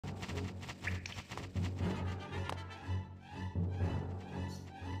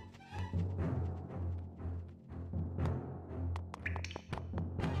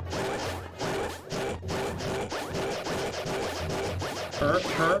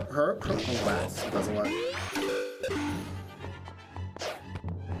Her. Oh, wow, this doesn't work.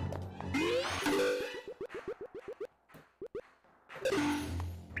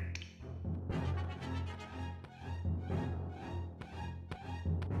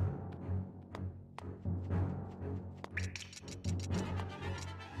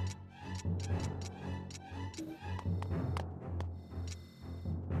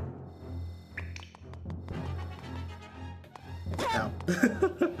 Ow.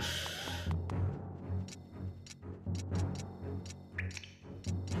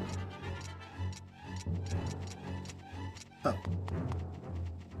 Oh.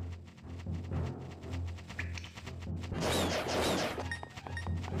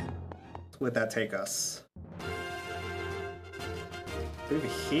 Where'd that take us? Over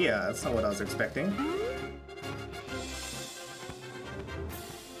here? That's not what I was expecting.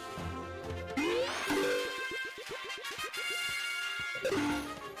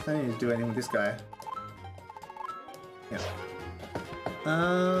 I need to do anything with this guy. Yeah.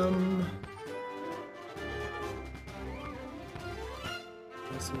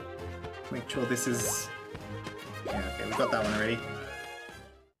 Let's make sure this is... Yeah, okay, we got that one already.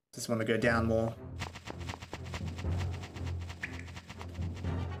 Just want to go down more.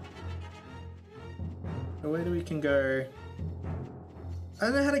 So where do we can go? I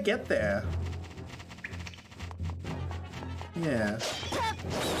don't know how to get there. Yeah.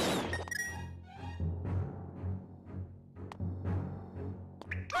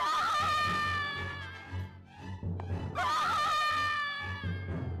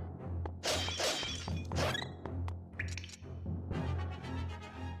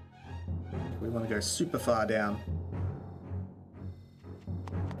 We want to go super far down.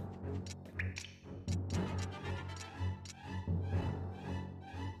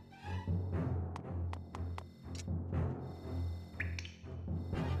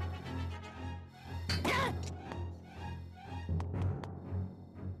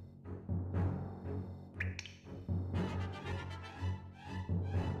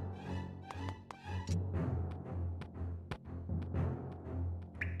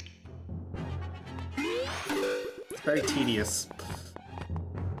 Very tedious.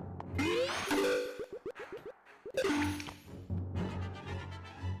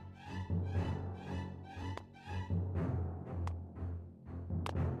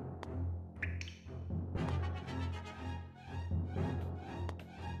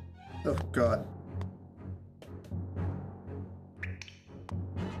 Oh God.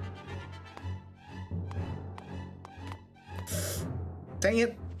 Dang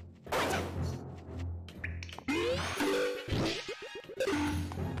it.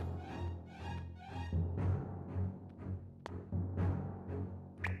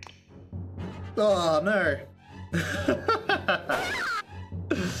 Oh no!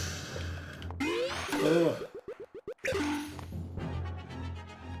 Oh.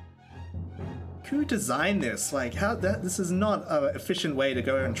 Who designed this? Like, how that? This is not an efficient way to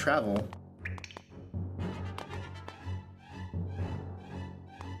go and travel.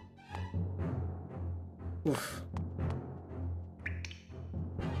 Oof.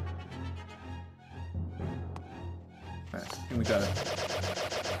 Alright, here we go.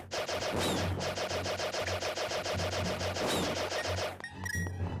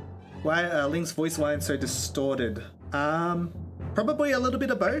 Why Link's voice line so distorted? Probably a little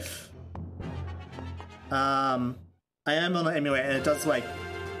bit of both. I am on an emulator and it does like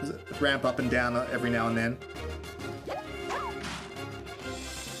ramp up and down every now and then.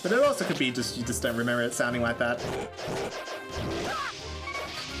 But it also could be just you just don't remember it sounding like that.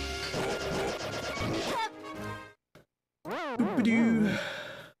 Boop-a-doo.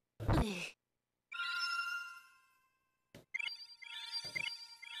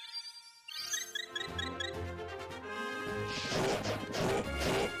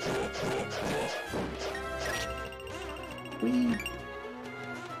 We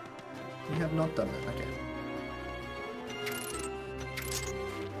have not done that. Okay.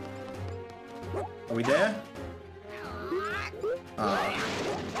 Are we there?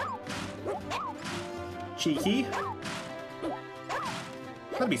 Cheeky.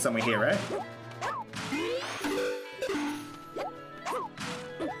 Gotta be somewhere here, right?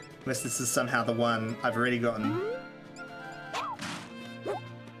 Unless this is somehow the one I've already gotten.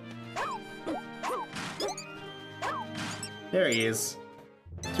 There he is.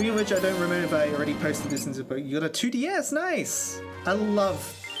 Speaking of which, I don't remember if I already posted this into, but you got a 2DS, nice! I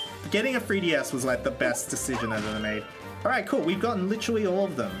love, getting a 3DS was like the best decision I've ever made. Alright, cool, we've gotten literally all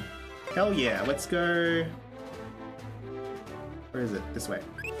of them. Hell yeah, let's go... Where is it? This way.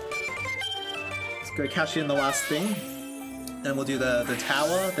 Let's go cash in the last thing. and we'll do the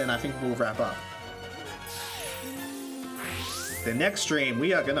tower, then I think we'll wrap up. The next stream,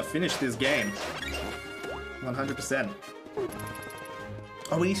 we are gonna finish this game. 100%.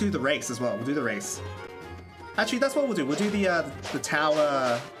 Oh, we need to do the race as well. We'll do the race. Actually, that's what we'll do. We'll do the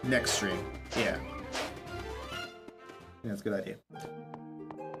tower next stream. Yeah. Yeah, that's a good idea.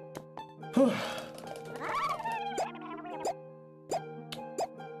 Whew.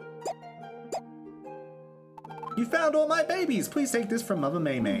 You found all my babies! Please take this from Mother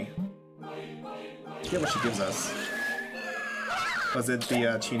May May. Get what she gives us. Was it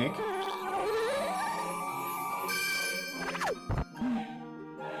the tunic?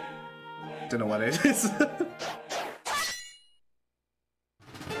 Don't know what it is.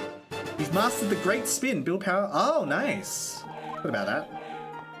 You've mastered the great spin. Build power. Oh, nice. What about that?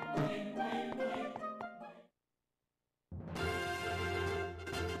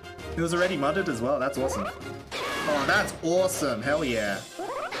 It was already modded as well. That's awesome. Oh, that's awesome. Hell yeah.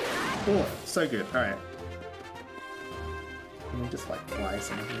 Oh, so good. All right. Let me just like fly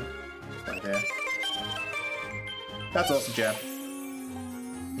somewhere here. Right there. That's awesome, Jeff.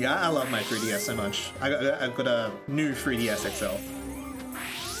 Yeah, I love my 3DS so much. I've got a new 3DS XL.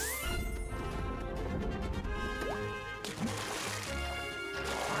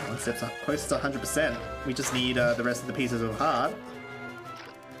 One step's close to 100%. We just need the rest of the pieces of heart.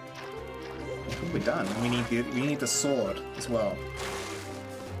 I think we're done. We need the sword as well.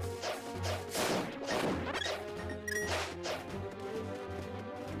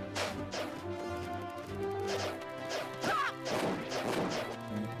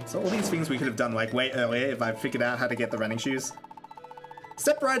 So all these things we could have done like way earlier if I figured out how to get the running shoes.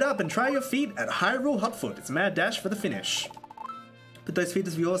 Step right up and try your feet at Hyrule Hotfoot. It's a mad dash for the finish. Put those feet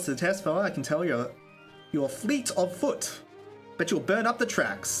of yours to the test, fella. I can tell you're fleet of foot. Bet you'll burn up the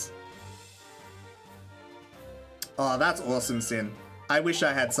tracks. Oh, that's awesome, Sin. I wish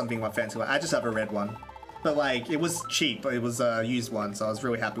I had something more fancy. I just have a red one. But like, it was cheap. It was a used one, so I was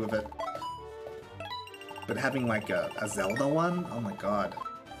really happy with it. But having like a Zelda one? Oh my god.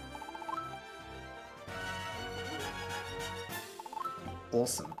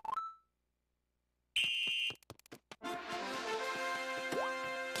 Awesome.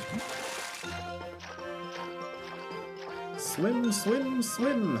 Swim, swim,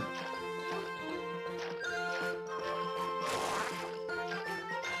 swim.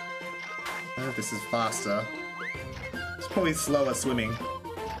 I don't know if this is faster. It's probably slower swimming.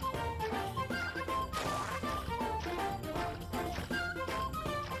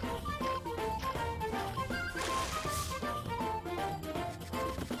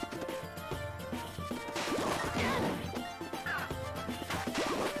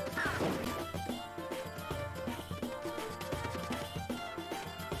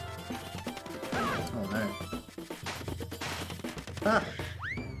 Ah!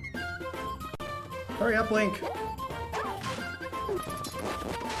 Hurry up, Link!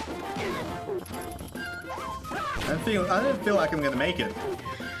 I don't feel like I'm gonna make it.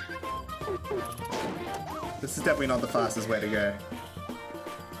 This is definitely not the fastest way to go.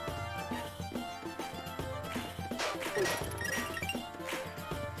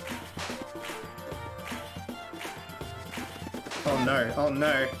 Oh no, oh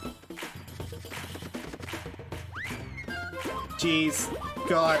no. Jeez.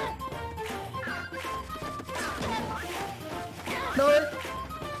 God. No!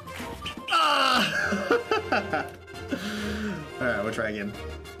 Ah! Alright, we'll try again.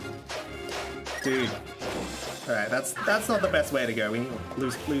 Dude. Alright, that's not the best way to go. We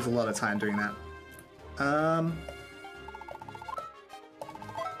lose a lot of time doing that.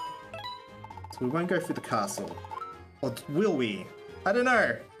 So we won't go through the castle. Or will we? I don't know.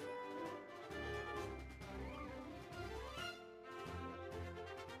 I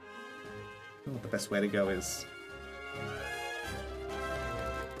don't know what the best way to go is.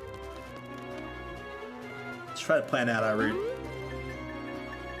 Let's try to plan out our route.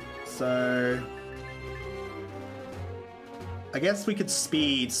 So I guess we could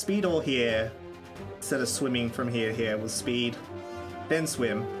speed all here instead of swimming from here. We'll speed, then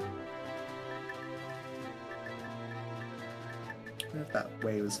swim. I wonder if that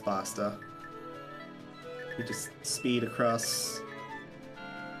way was faster. We just speed across.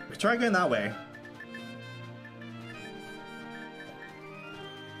 We try going that way.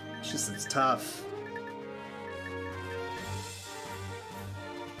 It's tough.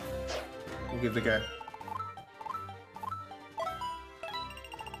 We'll give it a go.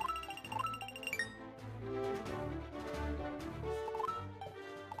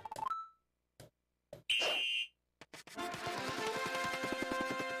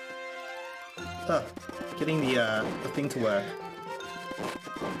 getting the thing to work.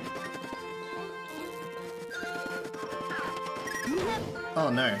 Oh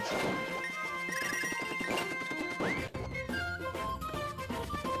no.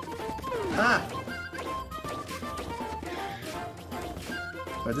 Ah!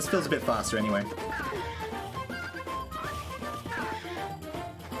 Well, this feels a bit faster anyway.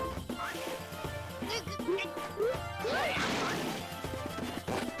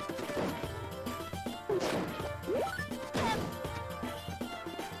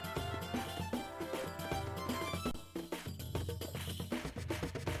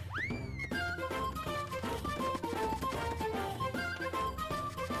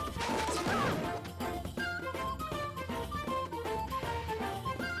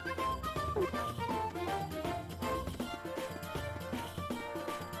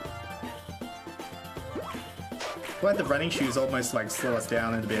 Why the running shoes almost like slow us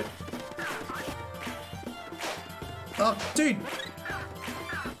down a bit. Oh, dude!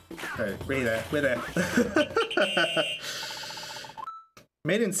 Oh, we're there. We're there.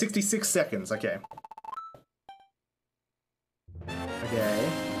 Made in 66 seconds. Okay. Okay.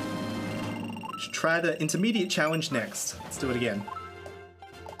 Should try the intermediate challenge next. Let's do it again.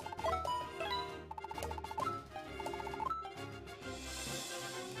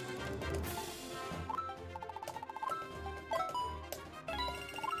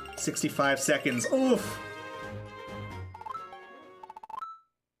 "65 seconds. Oof.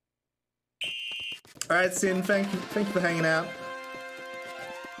 Alright, Sin, thank you for hanging out.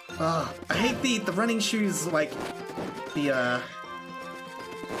 Oh, I hate the running shoes, like the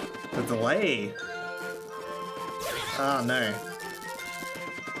delay. Oh no.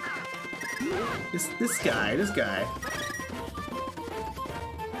 This guy.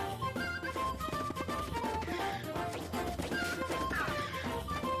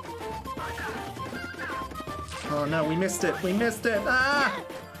 Oh no, we missed it! We missed it! Ah!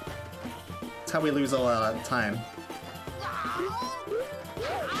 That's how we lose all our time.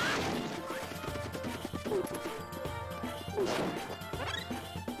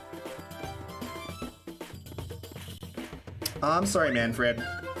 Oh, I'm sorry, Manfred.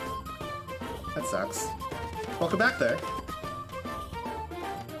 That sucks. Welcome back, though.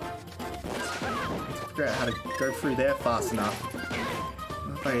 Let's figure out how to go through there fast enough.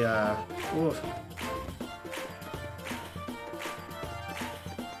 If I, oof.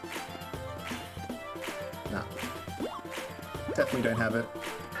 Nah. Definitely don't have it.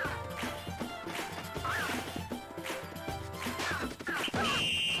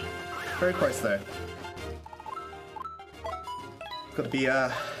 Very close, though.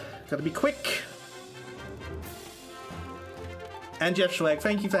 Gotta be quick. And Jeff Schleg,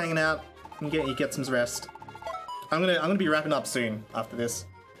 thank you for hanging out and get some rest. I'm gonna be wrapping up soon after this.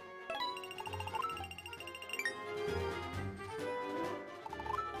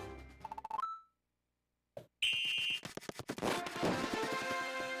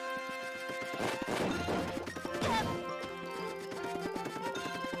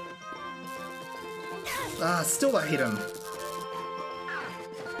 Ah, still I hit him.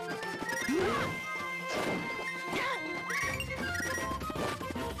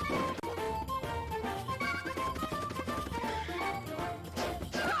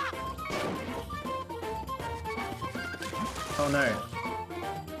 Oh no.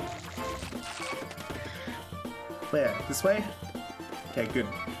 Where? This way? Okay, good.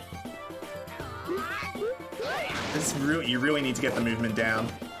 You really need to get the movement down.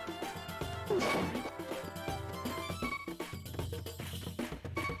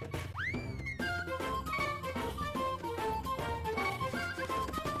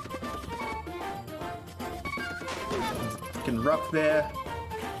 Fucking rock there.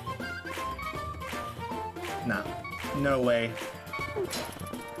 Nah. No way.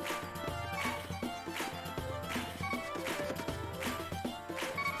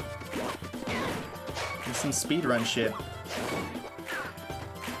 There's some speedrun shit.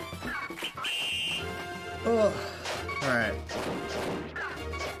 Oh, alright.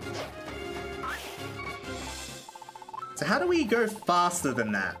 So how do we go faster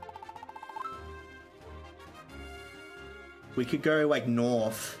than that? We could go like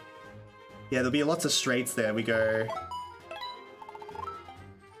north. Yeah, there'll be lots of straights there. We go...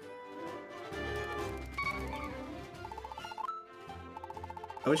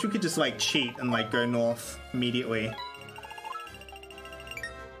 I wish we could just like cheat and like go north immediately.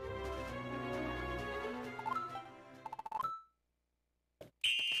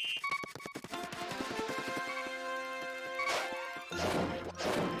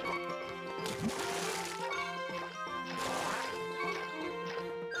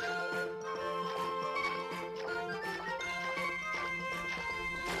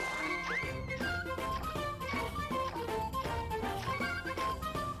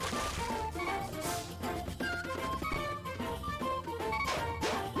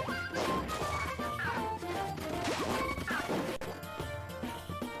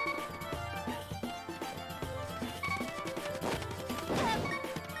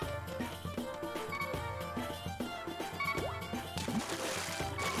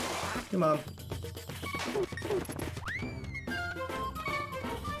 Come on.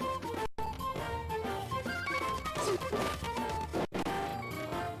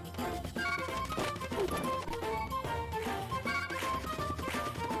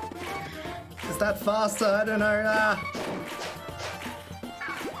 Is that faster? I don't know.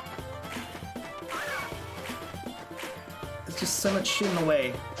 There's just so much shit in the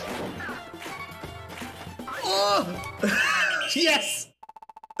way. Oh! Yes!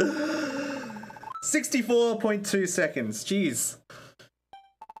 64.2 seconds. Jeez.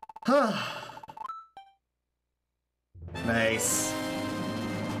 Nice.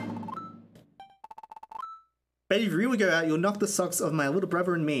 Baby, if you really go out, you'll knock the socks off my little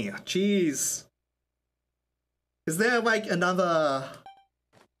brother and me. Jeez. Is there like another...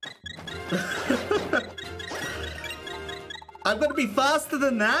 I'm gonna be faster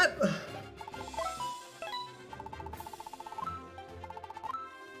than that?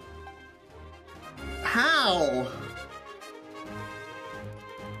 How?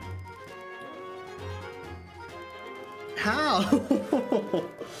 How?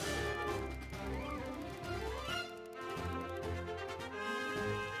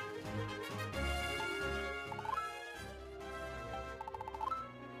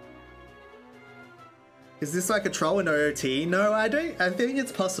 Is this like a troll in OOT? No, I don't. I think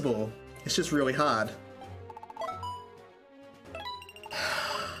it's possible. It's just really hard.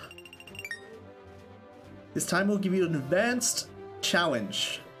 This time we'll give you an advanced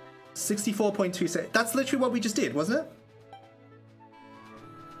challenge. 64.2 seconds. That's literally what we just did, wasn't it?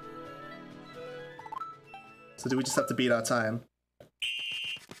 So do we just have to beat our time?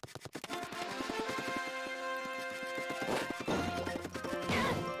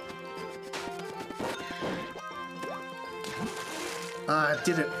 Ah, I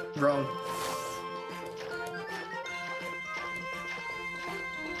did it wrong.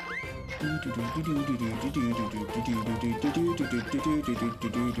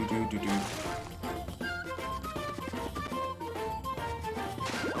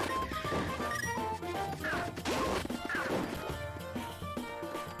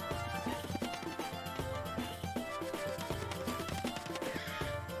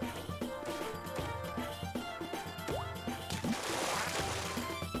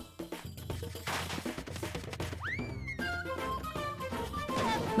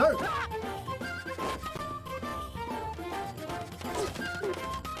 No!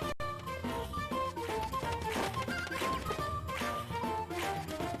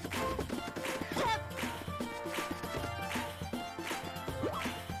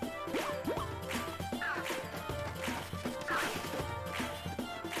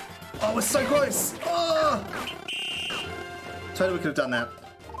 Oh, we're so close! Oh! Totally could have done that.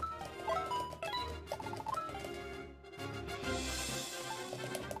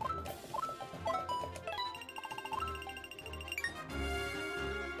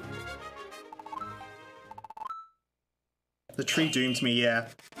 The tree doomed me, yeah.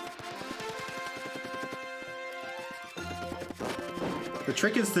 The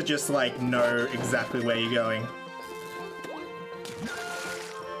trick is to just, like, know exactly where you're going.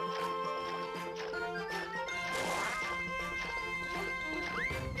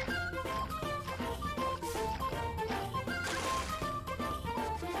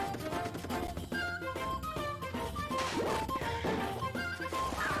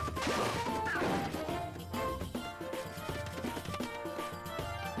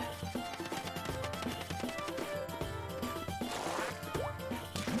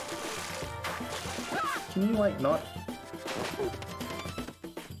 Can you, like, not?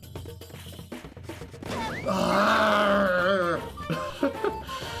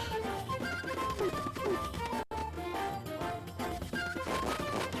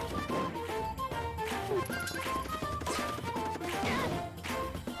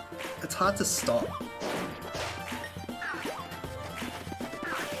 It's hard to stop.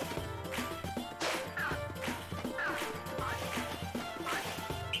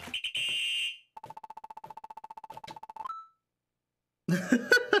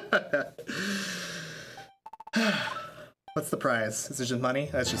 What's the prize? Is it just money?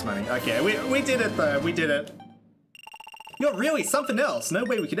 That's just money. Okay, we did it though. We did it. You're really something else. No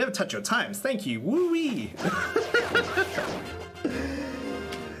way we could ever touch your times. Thank you. Woo-wee.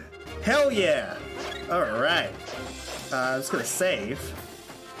 Hell yeah. All right. I'm just gonna save.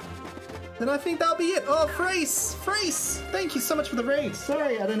 Then I think that'll be it. Oh, Frace! Frace! Thank you so much for the raid.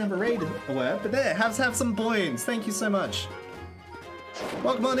 Sorry, I don't have a raid alert, but there, have some boons. Thank you so much.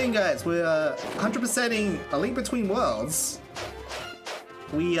 Welcome on in, guys. We're 100%ing A Link Between Worlds.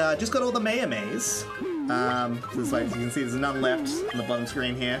 We just got all the Mayamays. There's like, you can see there's none left on the bottom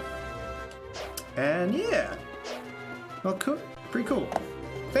screen here. And yeah. Well, cool. Pretty cool.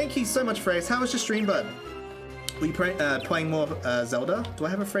 Thank you so much, Phrase. How was your stream, bud? Were you playing more Zelda? Do I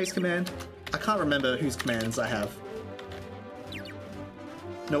have a Phrase command? I can't remember whose commands I have.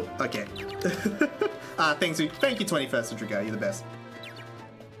 Nope. Okay. Thank you, 21st Century Guy. You're the best.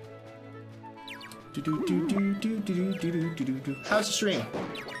 How's the stream?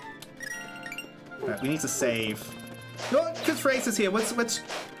 Alright, we need to save. No, because Phrase is here. Let's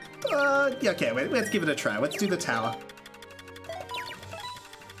yeah, okay, wait, let's give it a try. Let's do the tower.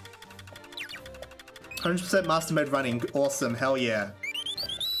 100% master mode running. Awesome, hell yeah.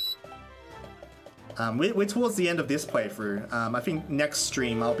 We're towards the end of this playthrough. I think next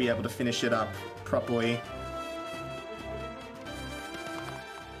stream I'll be able to finish it up properly.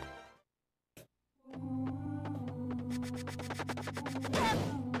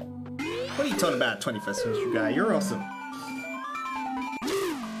 What are you talking about, 21st Century Guy? You're awesome.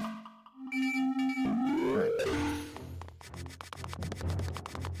 Right.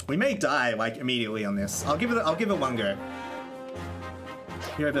 We may die like immediately on this. I'll give it one go.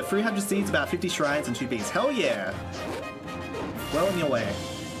 You're over 300 seeds, about 50 shrines, and 2 bees. Hell yeah! Well on your way.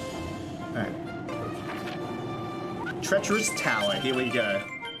 Alright. Treacherous Tower, here we go.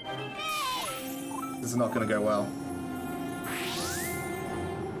 This is not gonna go well.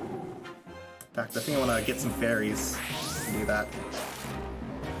 In fact, I think I want to get some fairies to do that.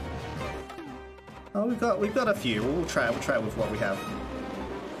 Oh, we've got a few. We'll try with what we have.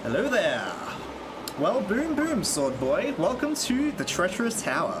 Hello there. Well, boom boom, sword boy. Welcome to the Treacherous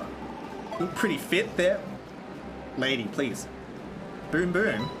Tower. Look pretty fit there, lady. Please. Boom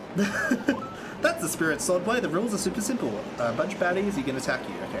boom. That's the spirit, sword boy. The rules are super simple. A bunch of baddies, he can attack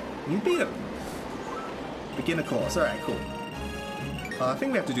you. Okay, you beat him. Beginner course. All right, cool. I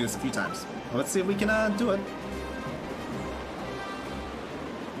think we have to do this a few times. Let's see if we can do it.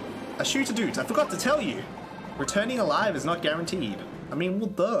 A shooter dude, I forgot to tell you. Returning alive is not guaranteed. I mean, well,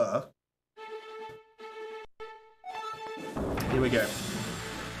 duh. Here we go.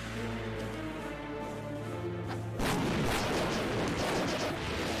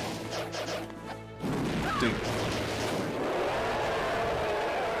 Dude.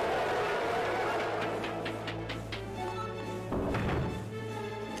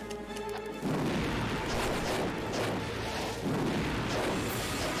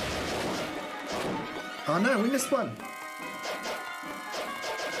 Oh no, we missed one.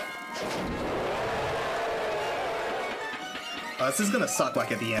 Oh, this is gonna suck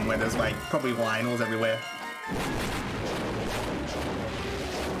like at the end where there's like probably Lionels everywhere.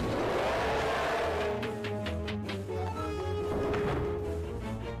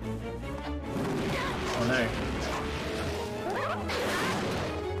 Oh no.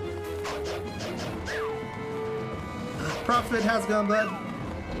 Prophet, how's it going, bud?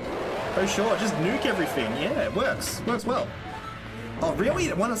 Oh sure, just nuke everything. Yeah, it works. Works well. Oh really?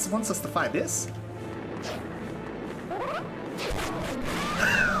 It wants us to fight this?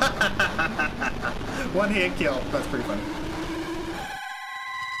 One hit kill. That's pretty funny.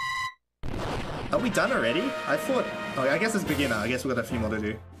 Are we done already? I thought... Oh, I guess it's beginner. I guess we've got a few more to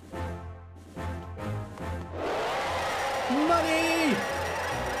do. Money!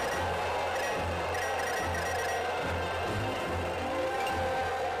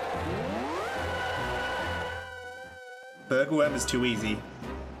 Burglarworm is too easy.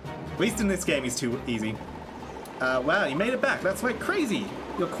 At least in this game, he's too easy. Wow, you made it back. That's like crazy.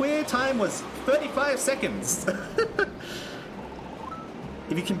 Your clear time was 35 seconds.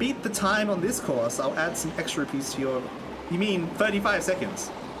 If you can beat the time on this course, I'll add some extra rupees to your... You mean 35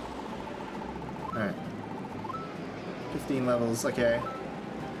 seconds? Alright. 15 levels, okay.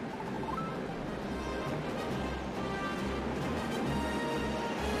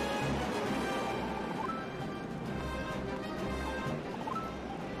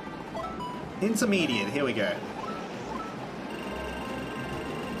 Intermediate, here we go.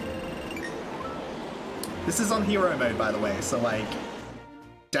 This is on hero mode, by the way, so like,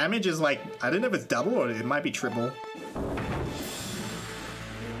 damage is like, I don't know if it's double or it might be triple.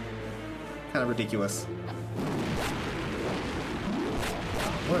 Kind of ridiculous.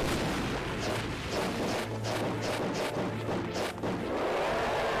 What?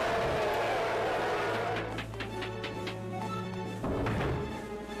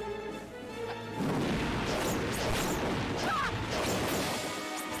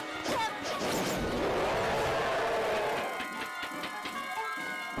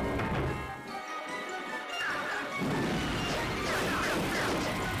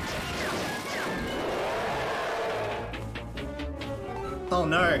 Oh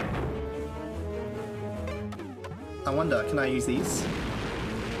no! I wonder, can I use these?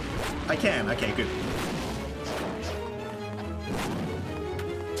 I can. Okay, good.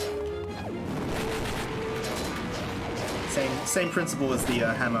 Same principle as the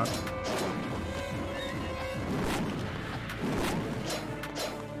hammer.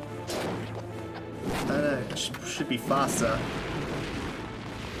 I don't know, it should be faster.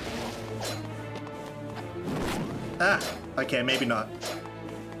 Ah! Okay, maybe not.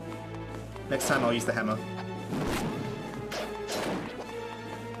 Next time I'll use the hammer.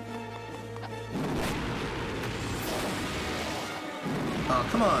 Oh,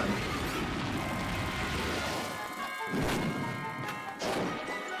 come on.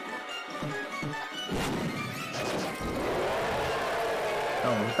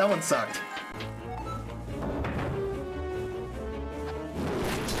 Oh, that one sucked.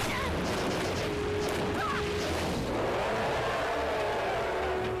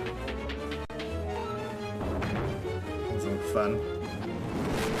 This is fun.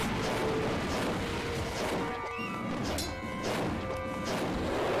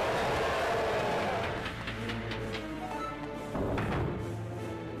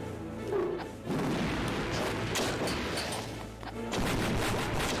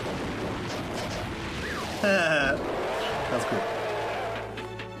 That's cool.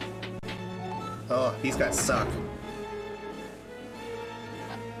 Oh, these guys suck.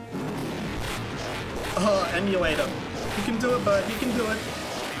 Oh, emulator. You can do it, bud. You can do it.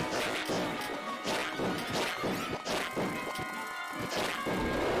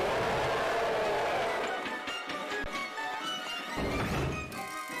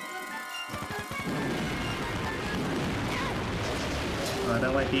 Oh, I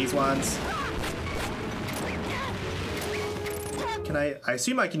don't like these ones. Can I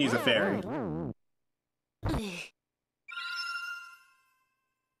assume I can use a fairy.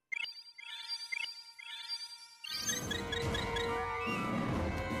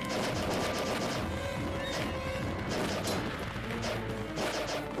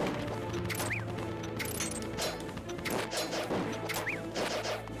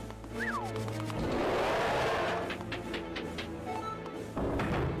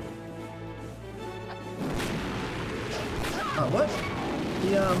 Oh, what?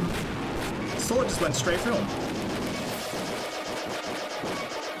 The sword just went straight through him.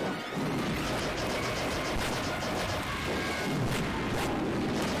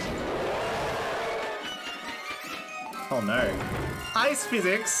 Oh no. Ice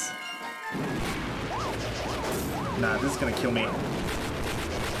physics! Nah, this is gonna kill me.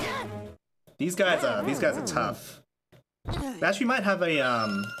 These guys are tough. We actually might have a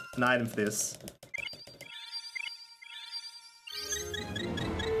an item for this.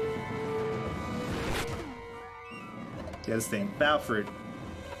 Yeah, this thing. Bow fruit.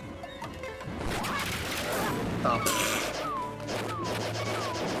 Oh.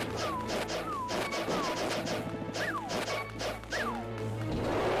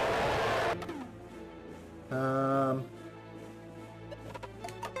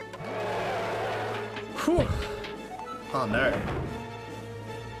 Whew. Oh no.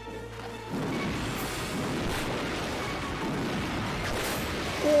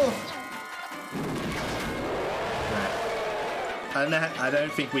 Oh. I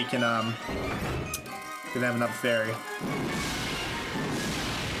don't think we can gonna have another fairy.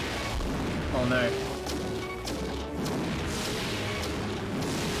 Oh no.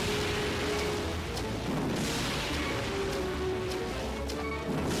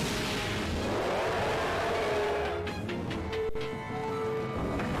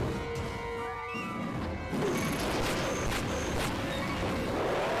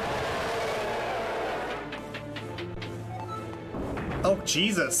 Oh,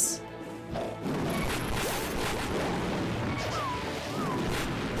 Jesus.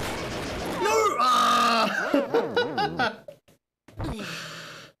 No! Ah!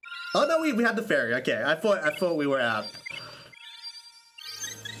 Oh no, we had the fairy. Okay, I thought we were out.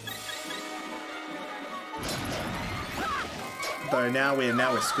 So now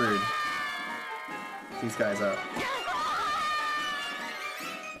we're screwed. These guys are.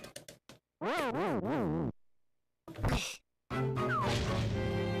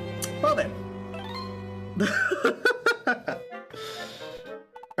 Well then.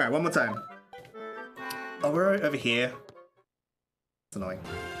 Alright, one more time. Oh, we're over here. It's annoying.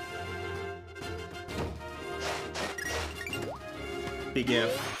 Big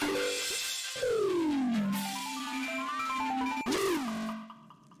F.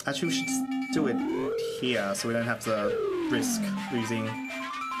 Actually, we should just do it here so we don't have to risk losing.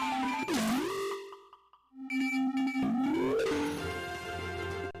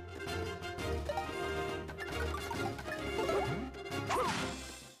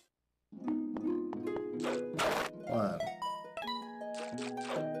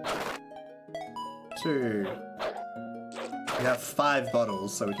 2. We have 5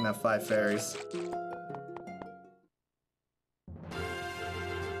 bottles, so we can have 5 fairies.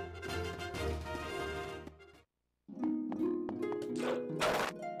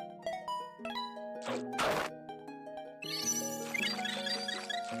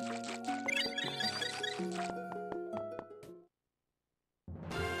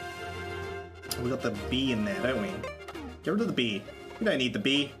 We got the bee in there, don't we? Get rid of the bee. We don't need the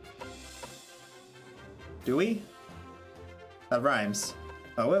bee. Do we? That rhymes.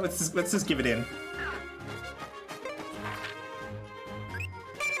 Oh, well, let's just give it in.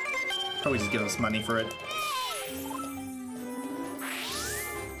 Probably just give us money for it.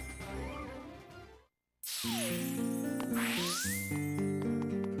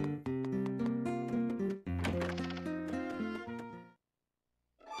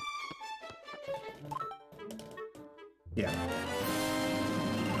 Yeah.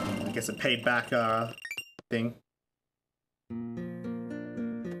 I guess it paid back our thing.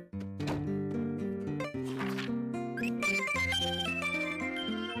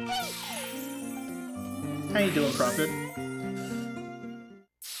 How you doing, Prophet?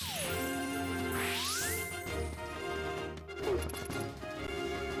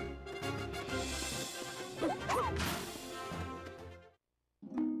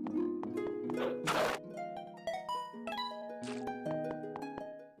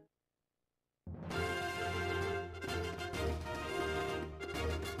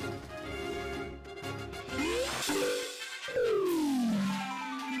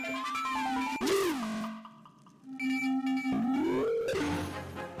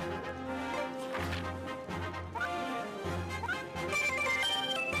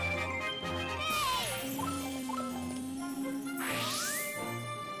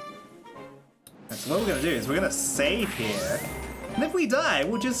 So what we're gonna do is we're gonna save here, and if we die,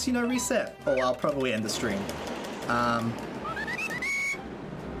 we'll just, you know, reset. Or I'll probably end the stream. And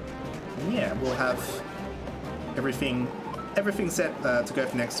yeah, we'll have everything set to go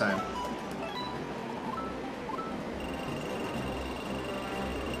for next time.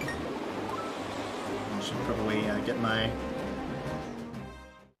 I should probably get my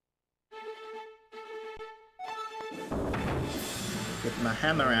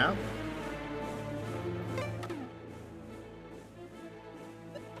hammer out.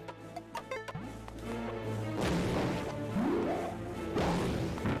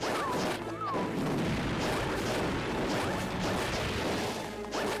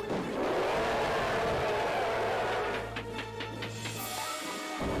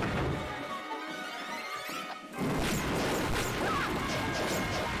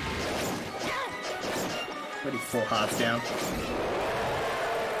 Already 4 hearts down.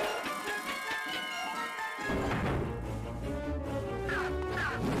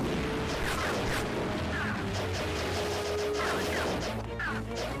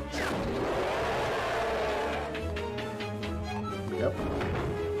 Yep.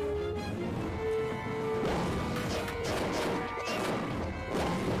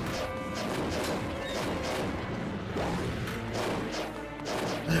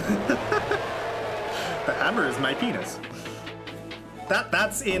 The hammer is my penis.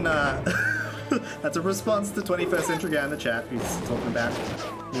 That's in that's a response to 21st Century Guy in the chat who's talking about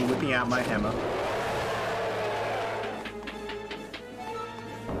me whipping out my hammer.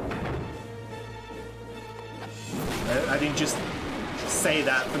 I didn't just say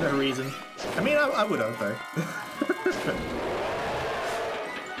that for no reason. I mean, I would have though.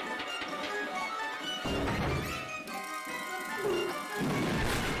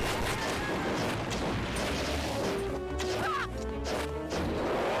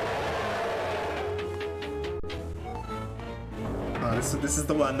 This is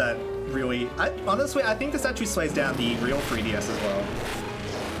the one that really... honestly, I think this actually slows down the real 3DS as well.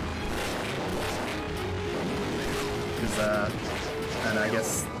 Because, and I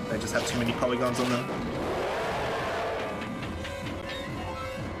guess they just have too many polygons on them.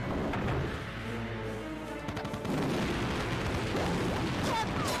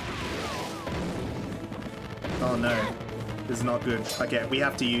 Oh no, this is not good. Okay, we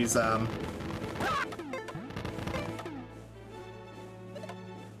have to use,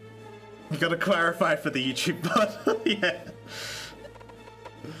 You gotta clarify for the YouTube bot. Yeah.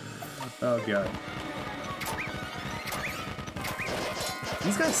 Oh god.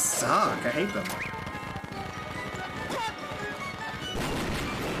 These guys suck. I hate them.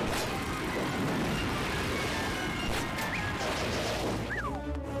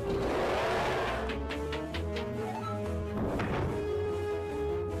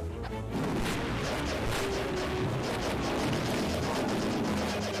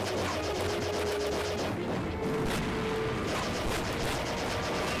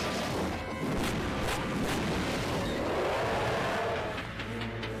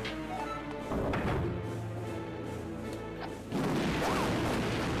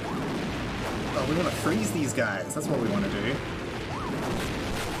 Oh, we want to freeze these guys. That's what we want to do.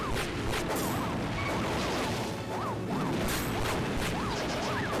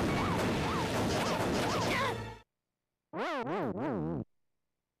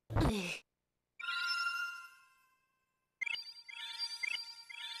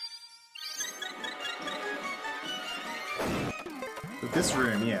 With this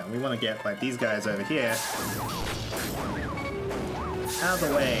room, yeah, we want to get like these guys over here out of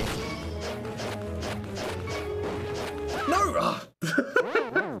the way. No! Oh.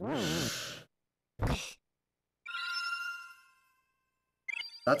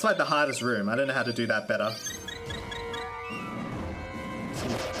 That's like the hardest room. I don't know how to do that better.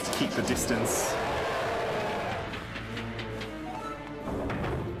 Let's keep the distance.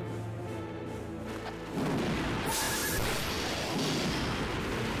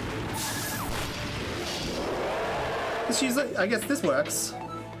 Let's use it. I guess this works.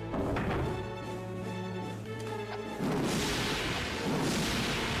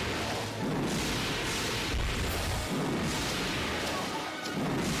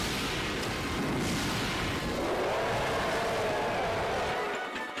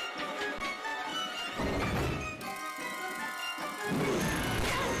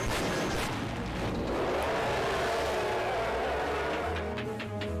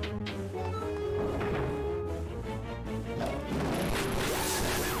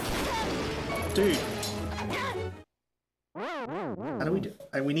 Dude. How do we do?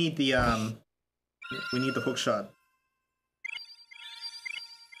 We need the hook shot.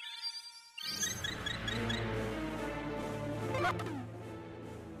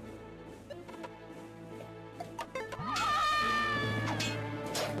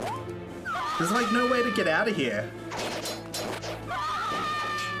 There's like no way to get out of here.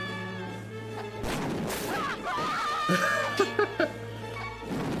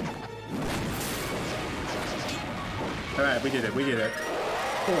 Alright, we did it, we did it.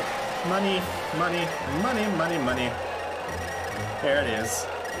 Oh, money, money, money, money, money. There it is.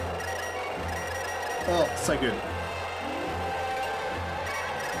 Oh, so good.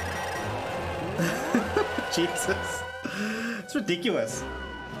 Jesus. It's ridiculous.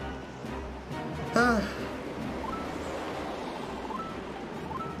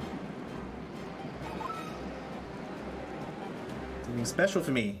 Something special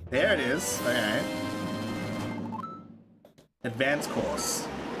for me. There it is. Alright. Advanced course.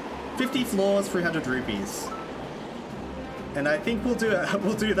 50 floors, 300 rupees. And I think we'll do that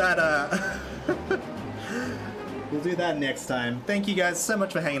we'll do that next time. Thank you guys so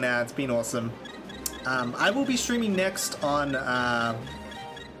much for hanging out. It's been awesome. I will be streaming next on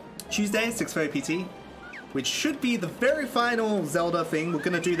Tuesday, 6:30 PT, which should be the very final Zelda thing. We're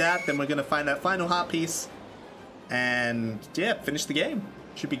gonna do that, then we're gonna find that final heart piece, and yeah, finish the game.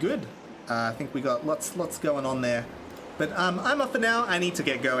 Should be good. I think we got lots going on there. But I'm up for now. I need to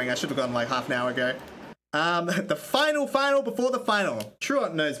get going. I should have gone like half an hour ago. The final before the final.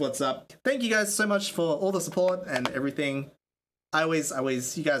 Truant knows what's up. Thank you guys so much for all the support and everything. You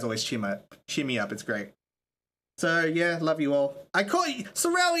guys always cheer me up. It's great. So yeah, love you all. I caught you,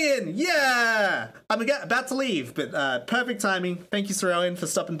 Sorelian. Yeah, I'm about to leave, but perfect timing. Thank you, Sorelian, for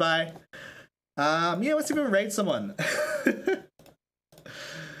stopping by. Yeah, let's even raid someone.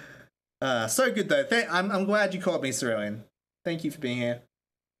 So good though. I'm glad you caught me, Cerulean. Thank you for being here.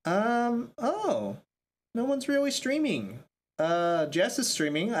 Oh, no one's really streaming. Jess is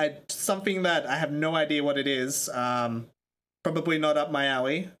streaming. Something that I have no idea what it is. Probably not up my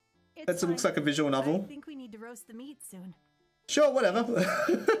alley. That looks like a visual novel. I think we need to roast the meat soon. Sure, whatever.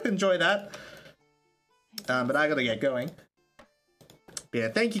 Enjoy that. But I gotta get going. Yeah,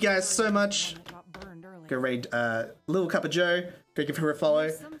 thank you guys so much. Go raid Little Cup of Joe. Go give her a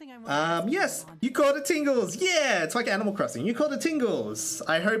follow. Yes, you caught a Tingles. Yeah, it's like Animal Crossing. You caught a Tingles.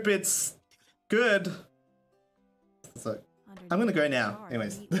 I hope it's good. So, I'm gonna go now.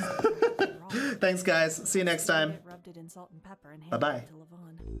 Anyways. Thanks, guys. See you next time. Bye-bye.